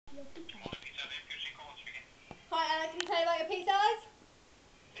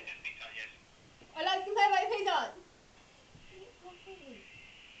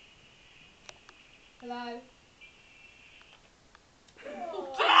Hello.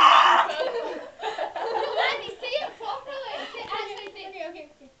 Andy, see it properly. Okay.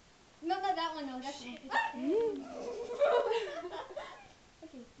 Not that one, no. That's one.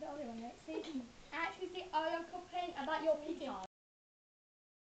 Okay, the other one, right? Say, actually say, I am complaining about your pizza.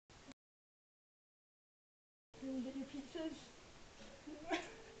 Get your pizzas.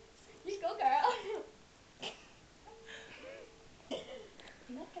 You go, girl.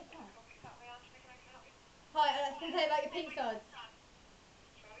 Hi, I'd like to complain about your pizzas.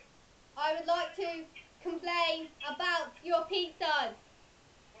 I would like to complain about your pizzas.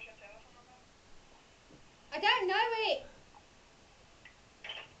 I don't know it.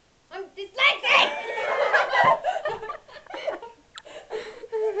 I'm dyslexic.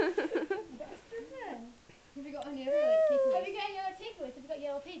 Have you got any other takeaways? Have you got any other takeaways? Have you got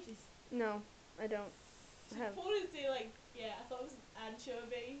yellow pages? No, I don't. Should Paula say like, yeah, I thought it was an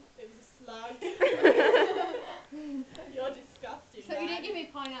anchovy. It was a slug. You're disgusting. So you didn't give me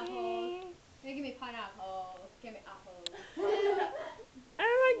pineapple. You didn't give me pineapple. Give me apple.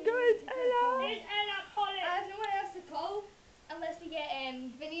 Oh my god, hello. There's apple. I have no one else to call unless we get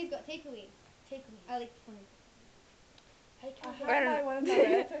Vinny's got takeaway. Takeaway. I like funny. I don't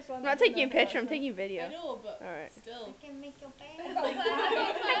know. I'm not taking a picture, I'm taking a video. I know, but still. I can make your bed. I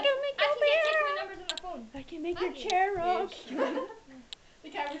can make your bed. I can make your chair rock. The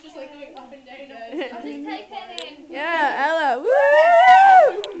camera's just like going up and down. I'm just typing in. Yeah, Ella. Woo!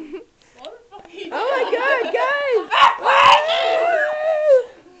 What the fuck are you doing? Oh my god, guys!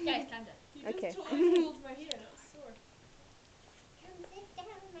 Guys, calm down. You Okay. just totally pulled my hair and it was sore. Come sit down,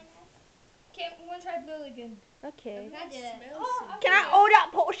 my love. Okay, we want to try blue again. Okay. I did it. Can I order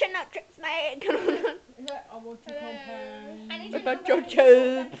that portion that Trix made? I want to complain. About your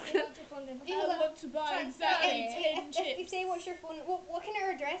chips. I want to buy exactly 10 If chips you say what's your phone, what can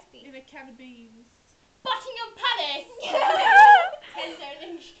her address be? in a can of beans. Buckingham Palace. 10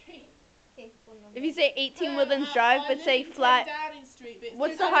 Downing Street. Okay, phone number. If you say 18 Woodlands Drive, but say flat. Street, but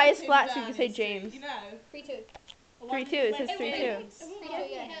What's the highest flat, so you can say James? You know. 3-2. 3-2, it says 3-2.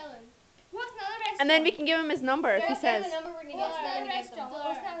 What's another restaurant? And then we can give him his number if he says. The number we're gonna get. What's another restaurant?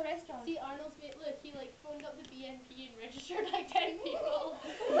 What's another restaurant? See, Arnold's mate, look, he like phoned up the BNP and registered like 10 people.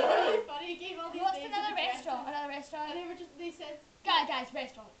 Really funny. He gave all these What's names another of restaurant? addresses. Another restaurant? And they said, Guys,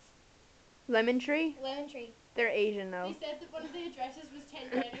 restaurants. Lemon Tree? Lemon Tree. They're Asian though. they said that one of the addresses was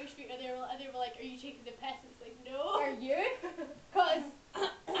 10 Downing Street, and they were like, are you taking the piss? It's like, no. Are you? Cause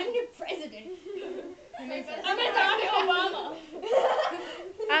I'm the president. I'm Barack Obama.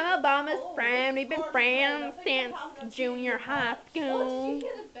 I'm Obama's friend. We've been friends since junior high Oh, school. did you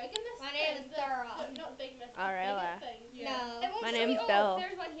hear the big in this? My name is Dara. Not big miss. Arella. No. My name's Bill.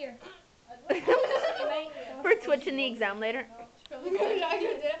 There's one here. We're switching the exam later.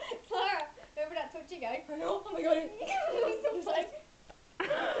 Clara, remember that touchy guy? I know. Oh my god. He's like.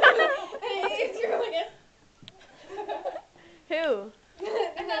 He's like it. Who?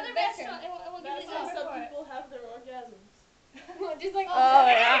 Another restaurant. That's how some people have their orgasms. Just like. Oh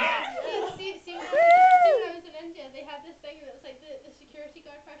yeah. See, when I was in India, they had this thing that's like the security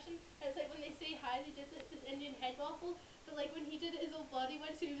guard person, and it's like when they say hi, they did this Indian head waffle, but like when he did it, his whole body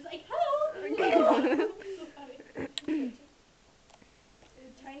went, so he was like, hello! So funny.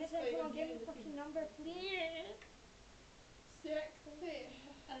 China said, come on, give me the fucking number, please. 6.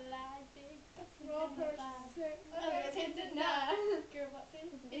 Aladdin. Robert 6. Girl, what's in?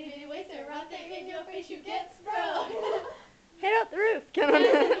 In many ways, they're right there in your face, you get sprung. Head out the roof. Come on.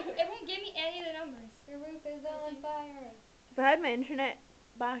 It won't give me any of the numbers. The roof is on fire. If I had my internet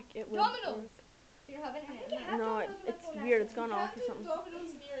back, it would. Domino's. You don't have internet? No, it's weird. It's gone off or something.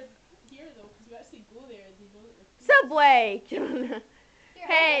 Domino's near here though, because you actually go there and they know that they're Subway. Here,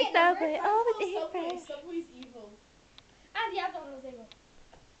 Hey, I can Subway. get Oh, Subway. the Subway's evil. And yeah, Domino's, there you go.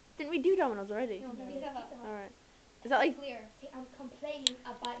 Didn't we do Domino's already? No, Pizza Hut. Alright. Is that like. Clear. See, I'm complaining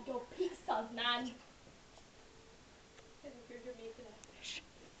about your pizzas, man. You're Jamaican.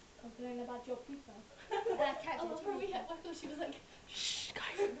 Complaining about your pizzas. I love her, we hit Wickle, she was like, Shh,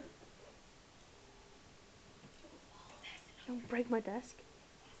 guys. Don't break my desk.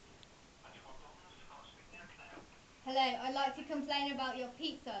 Hello, I'd like to complain about your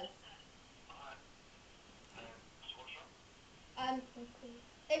pizzas.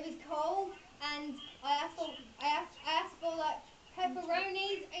 It was cold, and I asked for like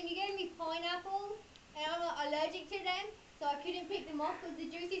pepperonis, and you gave me pineapples, and I'm like, allergic to them, so I couldn't pick them off because the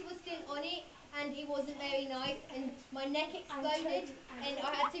juices were still on it, and it wasn't very nice, and my neck exploded, and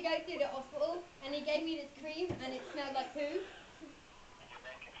I had to go to the hospital, and he gave me this cream, and it smelled like poo.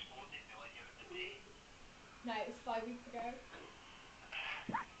 No, it was 5 weeks ago.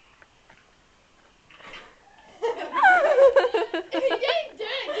 You didn't do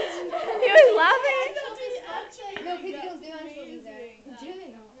it, did you? He was laughing. No, because you don't do anchovies there. Amazing. Do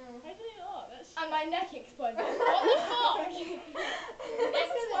they not? No. How do you not? That's And my neck exploded. What the fuck?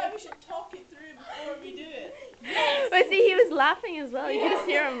 This is why we should talk it through before we do it. But see, he was laughing as well. You could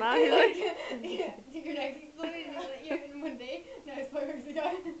hear him laugh. He was like, Your neck exploded and you're like, in one day. No, it's 5 weeks ago.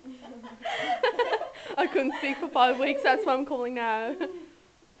 I couldn't speak for 5 weeks. That's what I'm calling now.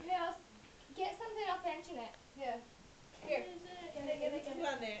 Mouse, get something off the internet. Yeah. Here.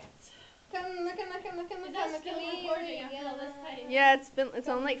 Planet. Come, Is that still recording after all this time? Yeah, it's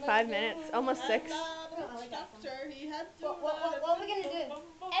on like 5 minutes, almost 6. What are we gonna do?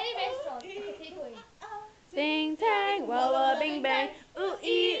 Any restaurant, takeaway. Ting tang, wah wah bing bang, ooh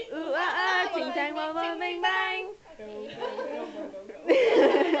ee ooh ah ah, ting tang wah wah bing bang. Get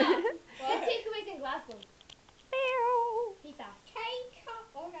takeaways in Glasgow. Be fast.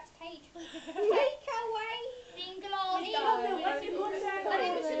 Oh, that's Tate. Take away. Dingle-all I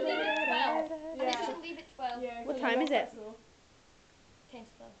think we should leave it at 12. I think we should leave it 12. What time is it? 10 to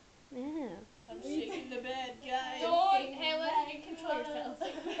 12. Yeah. I'm shaking the bed, guys. Don't, Helen, you control yourself.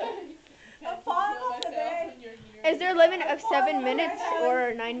 I'm falling off the bed. Is there a limit of 7 minutes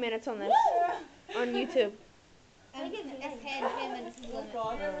or 9 minutes on this? On YouTube? I think it's 10 minutes. Oh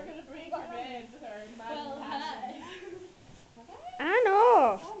god, we're gonna break your bed with our mad passion. I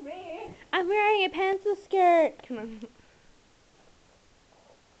know. I'm wearing a pencil skirt. Come on.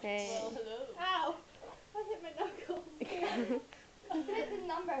 Hey. Well, hello. Ow! I hit my knuckles. Hit the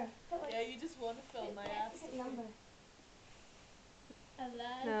number. Yeah, you just want to film my ass. Hit the number. A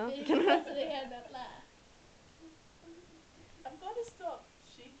lad No. being constantly had that laugh. I'm gonna stop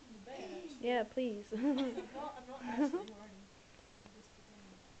shaking the bed. Actually. Yeah, please. I'm not actually horny. I'm just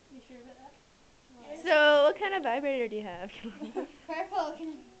pretending. You sure about that? Yes. So, what kind of vibrator do you have? Purple. Can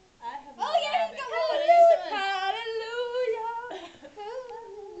I have Oh, yeah, rabbit. go Hallelujah.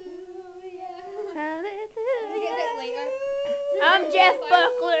 Hallelujah. We'll get that later. I'm Jeff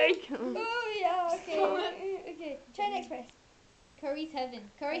Buckley. Oh, yeah, okay. China Express. Curry's heaven.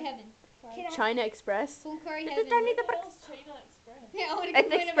 Curry heaven. China Express. Full curry This heaven. is Johnny the What the hell's China Express? Yeah, I wanna It's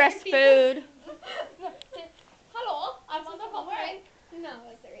complain express about your food. Hello, I'm on the homework. pizza. No,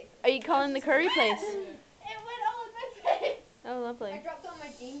 that's the racist. Are you calling the curry place? It went all in my face. Oh, lovely. I dropped it on my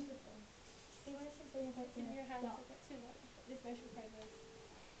jeans before. In your hands, I got too much. This special prize.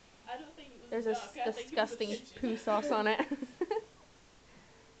 I don't think it was There's a duck. I think it was a disgusting pigeon. poo sauce on it. I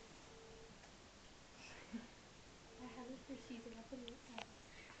had this for season up in the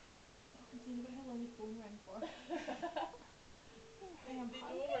Think about how long your phone rang for. They know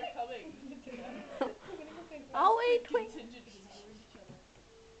we're coming. I'll wait. Contingent has warned each other.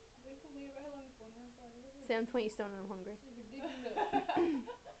 We complain about how long your phone rang for. Say I'm 20 stone and I'm hungry.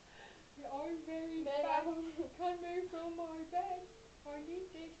 I'm very fat. Coming from my bed. I need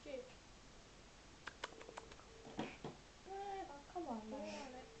this cake. Oh, come on,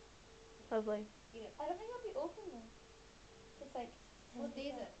 man. Lovely. I don't think it'll be open though. It's like. What day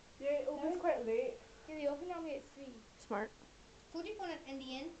is it? Yeah, it opens quite late. Yeah, they open normally at 3. Smart. Told you phone at in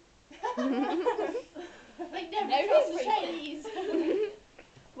the end. Like never Now trust it's the Chinese.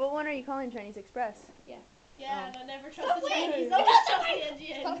 What one are you calling Chinese Express? Yeah, and I never trust the Chinese. Stop, Always trust the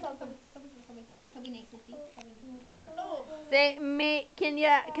Indian. Stop. Probably next 50. Oh. Say, mate, can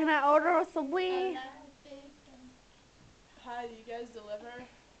I order a Subway? Hi, do you guys deliver?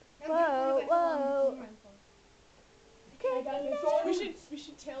 Whoa. We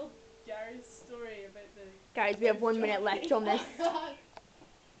should tell Gary's story about the. Guys, we have 1 minute left on this.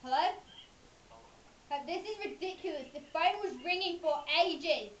 Hello? This is ridiculous. The phone was ringing for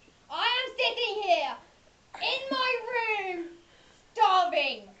ages. I am sitting here in my room,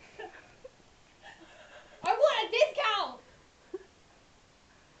 starving. I want a discount.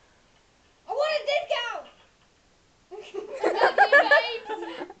 I want a discount.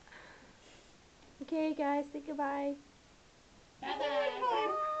 Okay, guys, say goodbye. Bye-bye.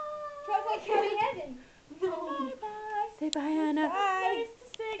 Try to carry heaven. Say bye, Anna. Bye.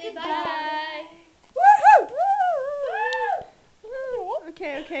 Say bye.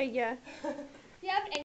 Okay, yeah. Do you have any